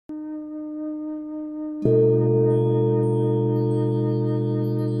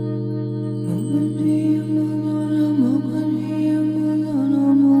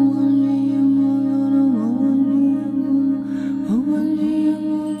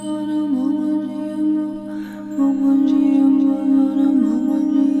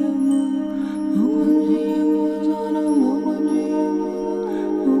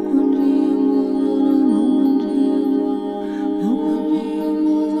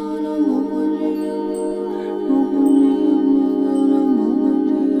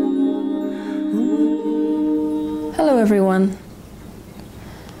Hello everyone.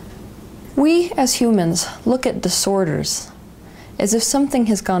 We as humans look at disorders as if something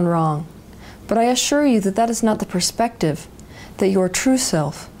has gone wrong, but I assure you that that is not the perspective that your true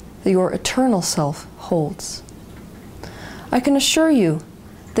self, that your eternal self holds. I can assure you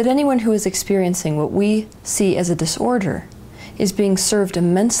that anyone who is experiencing what we see as a disorder is being served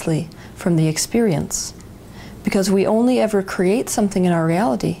immensely from the experience, because we only ever create something in our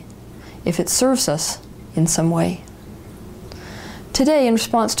reality if it serves us in some way. Today, in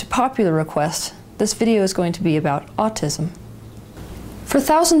response to popular requests, this video is going to be about autism. For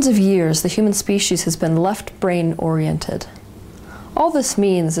thousands of years, the human species has been left-brain oriented. All this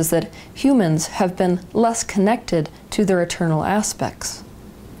means is that humans have been less connected to their eternal aspects.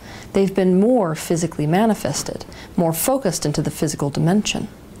 They've been more physically manifested, more focused into the physical dimension.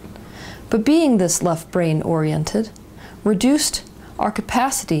 But being this left-brain oriented reduced our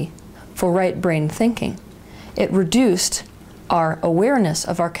capacity for right-brain thinking. It reduced our awareness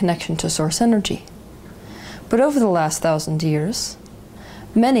of our connection to source energy. But over the last 1,000 years,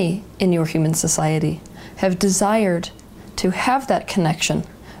 many in your human society have desired to have that connection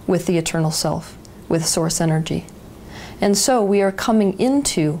with the eternal self, with source energy. And so we are coming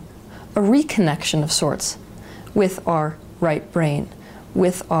into a reconnection of sorts with our right brain,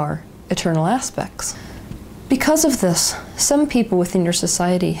 with our eternal aspects. Because of this, some people within your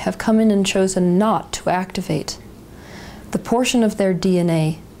society have come in and chosen not to activate the portion of their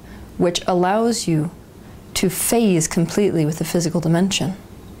DNA which allows you to phase completely with the physical dimension.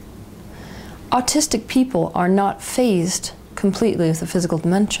 Autistic people are not phased completely with the physical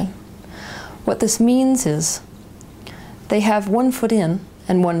dimension. What this means is they have 1 foot in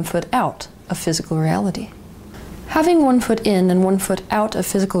and 1 foot out of physical reality. Having 1 foot in and 1 foot out of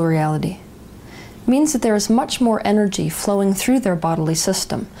physical reality means that there is much more energy flowing through their bodily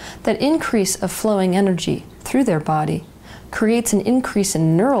system. That increase of flowing energy through their body creates an increase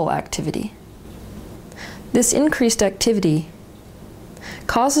in neural activity. This increased activity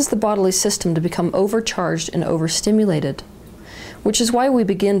causes the bodily system to become overcharged and overstimulated, which is why we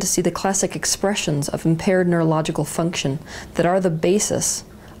begin to see the classic expressions of impaired neurological function that are the basis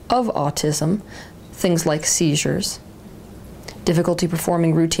of autism, things like seizures, difficulty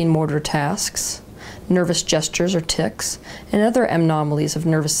performing routine motor tasks, nervous gestures or tics, and other anomalies of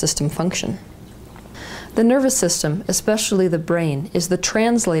nervous system function. The nervous system, especially the brain, is the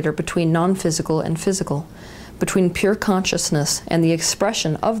translator between non-physical and physical, between pure consciousness and the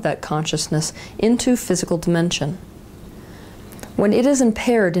expression of that consciousness into physical dimension. When it is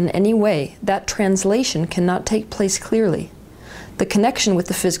impaired in any way, that translation cannot take place clearly. The connection with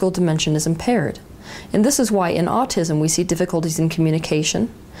the physical dimension is impaired. And this is why in autism we see difficulties in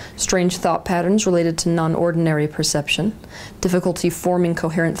communication, strange thought patterns related to non-ordinary perception, difficulty forming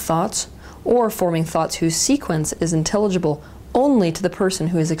coherent thoughts, or forming thoughts whose sequence is intelligible only to the person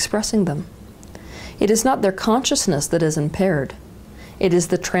who is expressing them. It is not their consciousness that is impaired. It is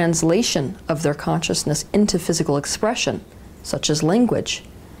the translation of their consciousness into physical expression, such as language,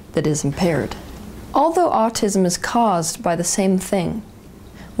 that is impaired. Although autism is caused by the same thing,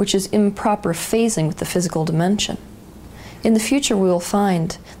 which is improper phasing with the physical dimension, in the future we will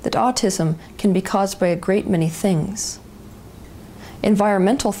find that autism can be caused by a great many things.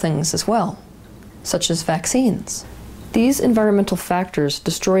 Environmental things as well, such as vaccines. These environmental factors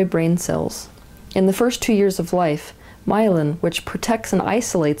destroy brain cells. In the first 2 years of life, myelin, which protects and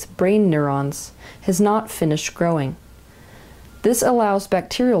isolates brain neurons, has not finished growing. This allows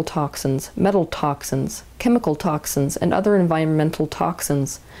bacterial toxins, metal toxins, chemical toxins, and other environmental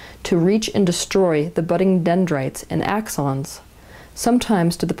toxins to reach and destroy the budding dendrites and axons,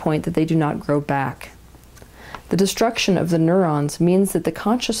 sometimes to the point that they do not grow back. The destruction of the neurons means that the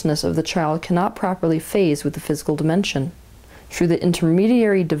consciousness of the child cannot properly phase with the physical dimension through the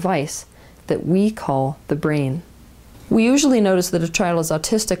intermediary device that we call the brain. We usually notice that a child is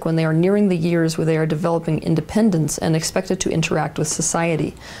autistic when they are nearing the years where they are developing independence and expected to interact with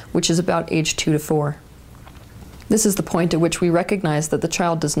society, which is about age 2 to 4. This is the point at which we recognize that the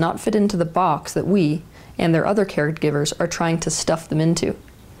child does not fit into the box that we and their other caregivers are trying to stuff them into.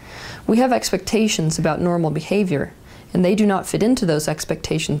 We have expectations about normal behavior, and they do not fit into those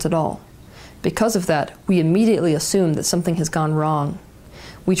expectations at all. Because of that, we immediately assume that something has gone wrong.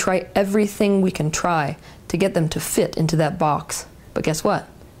 We try everything we can try to get them to fit into that box. But guess what?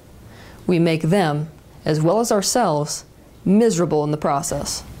 We make them, as well as ourselves, miserable in the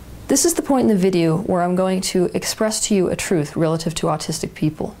process. This is the point in the video where I'm going to express to you a truth relative to autistic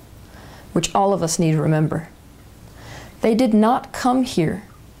people, which all of us need to remember. They did not come here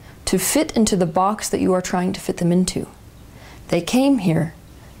to fit into the box that you are trying to fit them into. They came here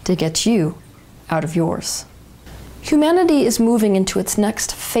to get you out of yours. Humanity is moving into its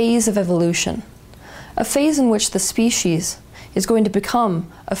next phase of evolution, a phase in which the species is going to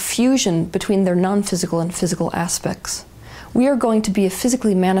become a fusion between their non-physical and physical aspects. We are going to be a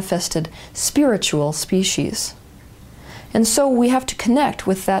physically manifested spiritual species. And so we have to connect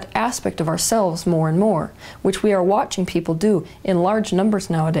with that aspect of ourselves more and more, which we are watching people do in large numbers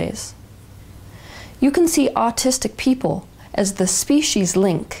nowadays. You can see autistic people as the species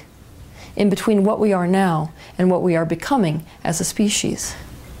link in between what we are now and what we are becoming as a species.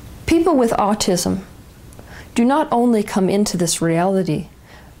 People with autism do not only come into this reality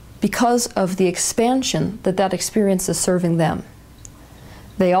because of the expansion that that experience is serving them.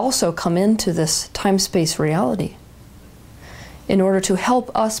 They also come into this time-space reality in order to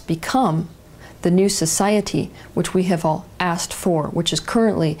help us become the new society which we have all asked for, which is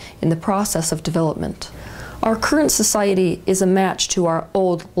currently in the process of development. Our current society is a match to our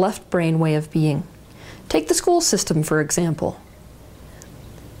old left brain way of being. Take the school system, for example.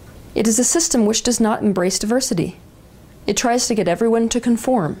 It is a system which does not embrace diversity. It tries to get everyone to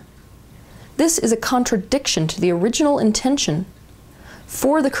conform. This is a contradiction to the original intention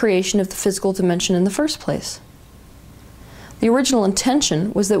for the creation of the physical dimension in the first place. The original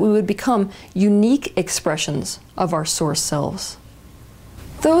intention was that we would become unique expressions of our source selves.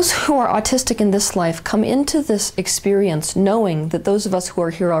 Those who are autistic in this life come into this experience knowing that those of us who are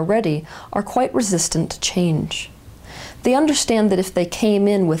here already are quite resistant to change. They understand that if they came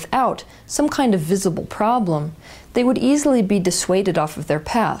in without some kind of visible problem, they would easily be dissuaded off of their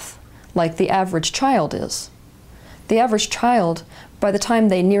path, like the average child is. The average child, by the time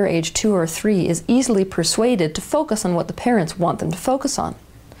they near age 2 or 3, is easily persuaded to focus on what the parents want them to focus on,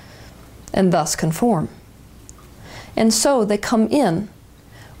 and thus conform. And so they come in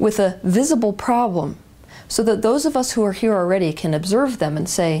with a visible problem, so that those of us who are here already can observe them and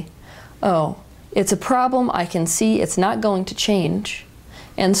say, oh, it's a problem I can see, it's not going to change,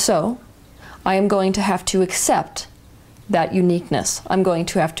 and so I am going to have to accept that uniqueness. I'm going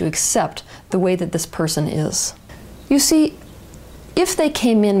to have to accept the way that this person is. You see, if they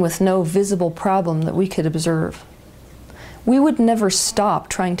came in with no visible problem that we could observe, we would never stop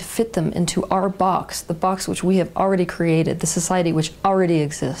trying to fit them into our box, the box which we have already created, the society which already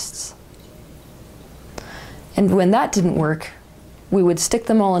exists. And when that didn't work, we would stick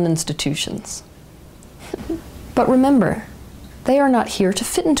them all in institutions. But remember, they are not here to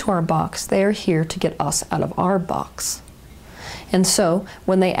fit into our box. They are here to get us out of our box. And so,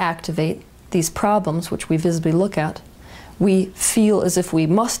 when they activate these problems, which we visibly look at, we feel as if we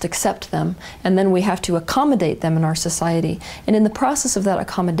must accept them, and then we have to accommodate them in our society. And in the process of that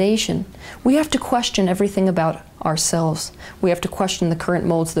accommodation, we have to question everything about ourselves. We have to question the current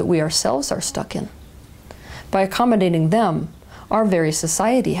molds that we ourselves are stuck in. By accommodating them, our very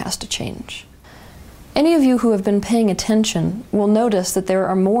society has to change. Any of you who have been paying attention will notice that there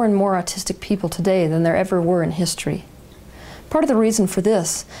are more and more autistic people today than there ever were in history. Part of the reason for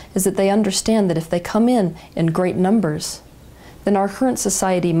this is that they understand that if they come in great numbers, then our current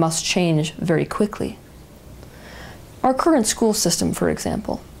society must change very quickly. Our current school system, for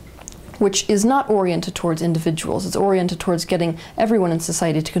example, which is not oriented towards individuals, it's oriented towards getting everyone in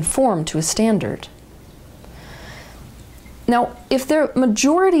society to conform to a standard. Now, if the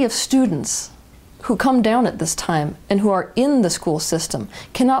majority of students who come down at this time and who are in the school system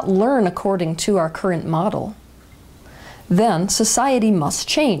cannot learn according to our current model, then society must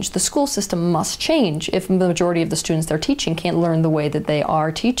change. The school system must change if the majority of the students they're teaching can't learn the way that they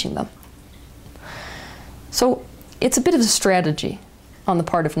are teaching them. So it's a bit of a strategy on the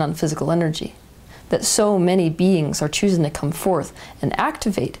part of non-physical energy that so many beings are choosing to come forth and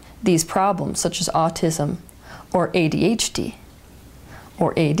activate these problems such as autism or ADHD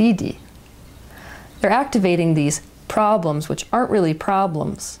or ADD. They're activating these problems, which aren't really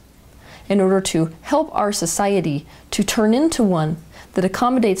problems, in order to help our society to turn into one that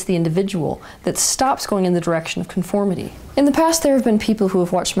accommodates the individual, that stops going in the direction of conformity. In the past, there have been people who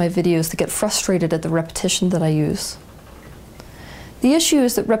have watched my videos that get frustrated at the repetition that I use. The issue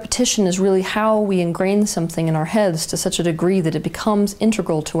is that repetition is really how we ingrain something in our heads to such a degree that it becomes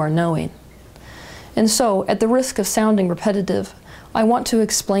integral to our knowing. And so, at the risk of sounding repetitive, I want to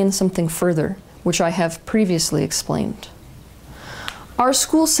explain something further, which I have previously explained. Our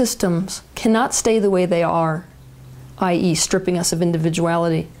school systems cannot stay the way they are, i.e. stripping us of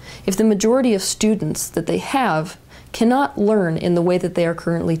individuality, if the majority of students that they have cannot learn in the way that they are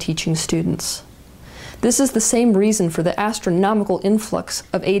currently teaching students. This is the same reason for the astronomical influx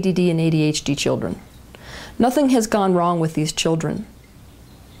of ADD and ADHD children. Nothing has gone wrong with these children.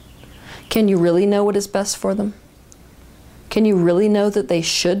 Can you really know what is best for them? Can you really know that they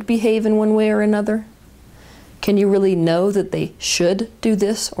should behave in one way or another? Can you really know that they should do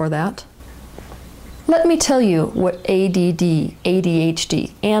this or that? Let me tell you what ADD,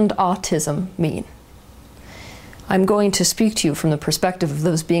 ADHD, and autism mean. I'm going to speak to you from the perspective of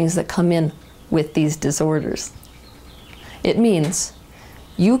those beings that come in with these disorders. It means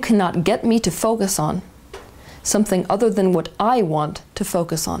you cannot get me to focus on something other than what I want to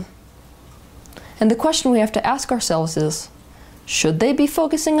focus on. And the question we have to ask ourselves is, should they be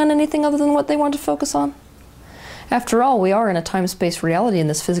focusing on anything other than what they want to focus on? After all, we are in a time-space reality in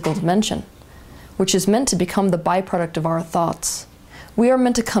this physical dimension, which is meant to become the byproduct of our thoughts. We are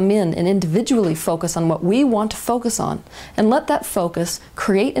meant to come in and individually focus on what we want to focus on, and let that focus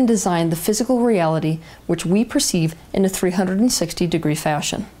create and design the physical reality which we perceive in a 360-degree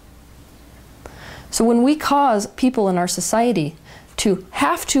fashion. So when we cause people in our society to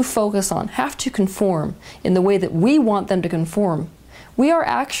have to focus on, have to conform in the way that we want them to conform, we are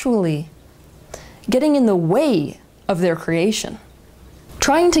actually getting in the way of their creation.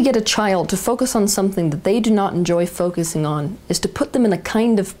 Trying to get a child to focus on something that they do not enjoy focusing on is to put them in a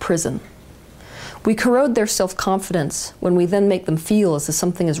kind of prison. We corrode their self-confidence when we then make them feel as if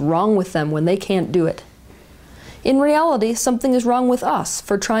something is wrong with them when they can't do it. In reality, something is wrong with us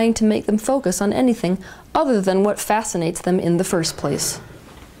for trying to make them focus on anything other than what fascinates them in the first place.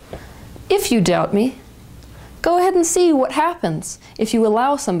 If you doubt me, go ahead and see what happens if you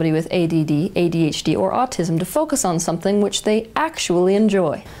allow somebody with ADD, ADHD, or autism to focus on something which they actually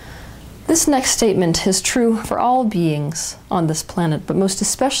enjoy. This next statement is true for all beings on this planet, but most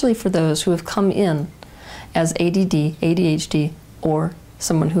especially for those who have come in as ADD, ADHD, or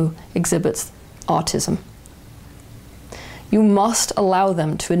someone who exhibits autism. You must allow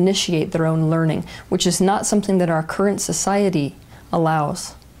them to initiate their own learning, which is not something that our current society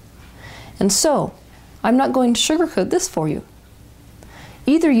allows. And so, I'm not going to sugarcoat this for you.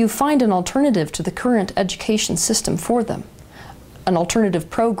 Either you find an alternative to the current education system for them, an alternative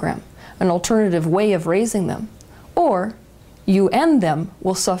program, an alternative way of raising them, or you and them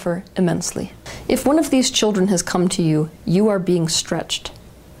will suffer immensely. If one of these children has come to you, you are being stretched.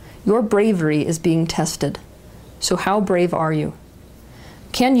 Your bravery is being tested. So how brave are you?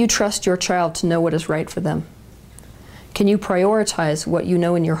 Can you trust your child to know what is right for them? Can you prioritize what you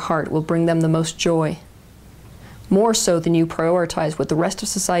know in your heart will bring them the most joy? More so than you prioritize what the rest of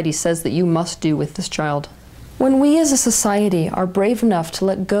society says that you must do with this child. When we as a society are brave enough to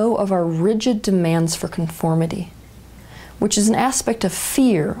let go of our rigid demands for conformity, which is an aspect of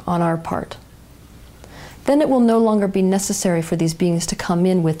fear on our part, then it will no longer be necessary for these beings to come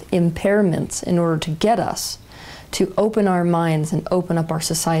in with impairments in order to get us to open our minds and open up our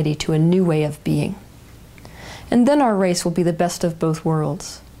society to a new way of being. And then our race will be the best of both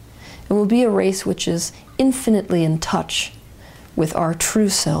worlds. It will be a race which is infinitely in touch with our true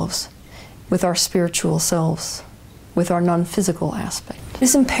selves, with our spiritual selves, with our non-physical aspect.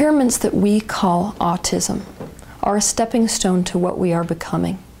 These impairments that we call autism are a stepping stone to what we are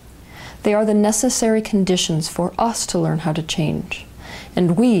becoming. They are the necessary conditions for us to learn how to change.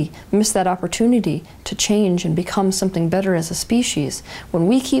 And we miss that opportunity to change and become something better as a species when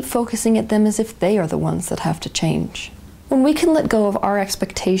we keep focusing at them as if they are the ones that have to change. When we can let go of our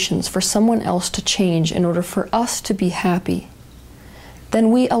expectations for someone else to change in order for us to be happy,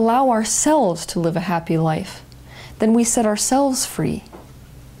 then we allow ourselves to live a happy life. Then we set ourselves free.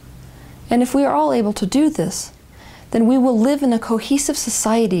 And if we are all able to do this, then we will live in a cohesive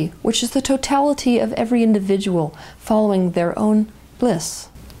society, which is the totality of every individual following their own bliss.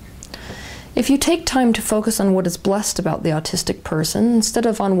 If you take time to focus on what is blessed about the autistic person instead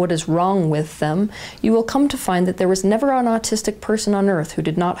of on what is wrong with them, you will come to find that there was never an autistic person on earth who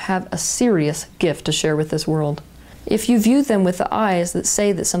did not have a serious gift to share with this world. If you view them with the eyes that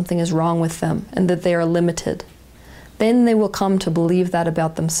say that something is wrong with them and that they are limited, then they will come to believe that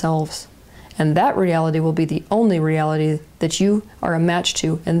about themselves. And that reality will be the only reality that you are a match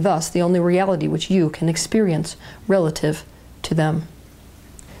to, and thus the only reality which you can experience relative to them.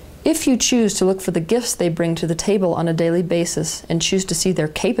 If you choose to look for the gifts they bring to the table on a daily basis and choose to see their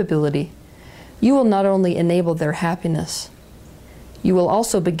capability, you will not only enable their happiness, you will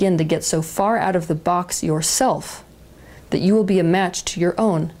also begin to get so far out of the box yourself that you will be a match to your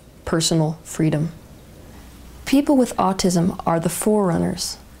own personal freedom. People with autism are the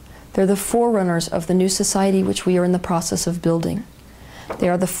forerunners. They're the forerunners of the new society which we are in the process of building. They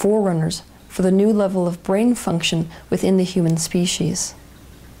are the forerunners for the new level of brain function within the human species.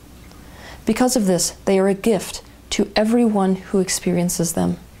 Because of this, they are a gift to everyone who experiences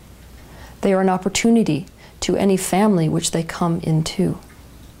them. They are an opportunity to any family which they come into.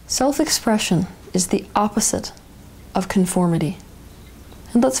 Self-expression is the opposite of conformity.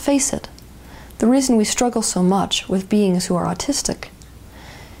 And let's face it, the reason we struggle so much with beings who are autistic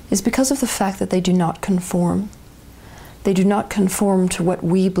is because of the fact that they do not conform. They do not conform to what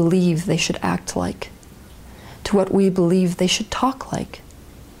we believe they should act like, to what we believe they should talk like,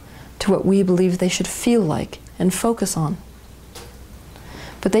 to what we believe they should feel like and focus on.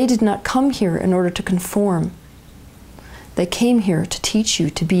 But they did not come here in order to conform. They came here to teach you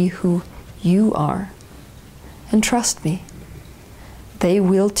to be who you are. And trust me, they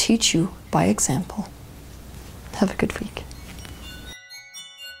will teach you by example. Have a good week.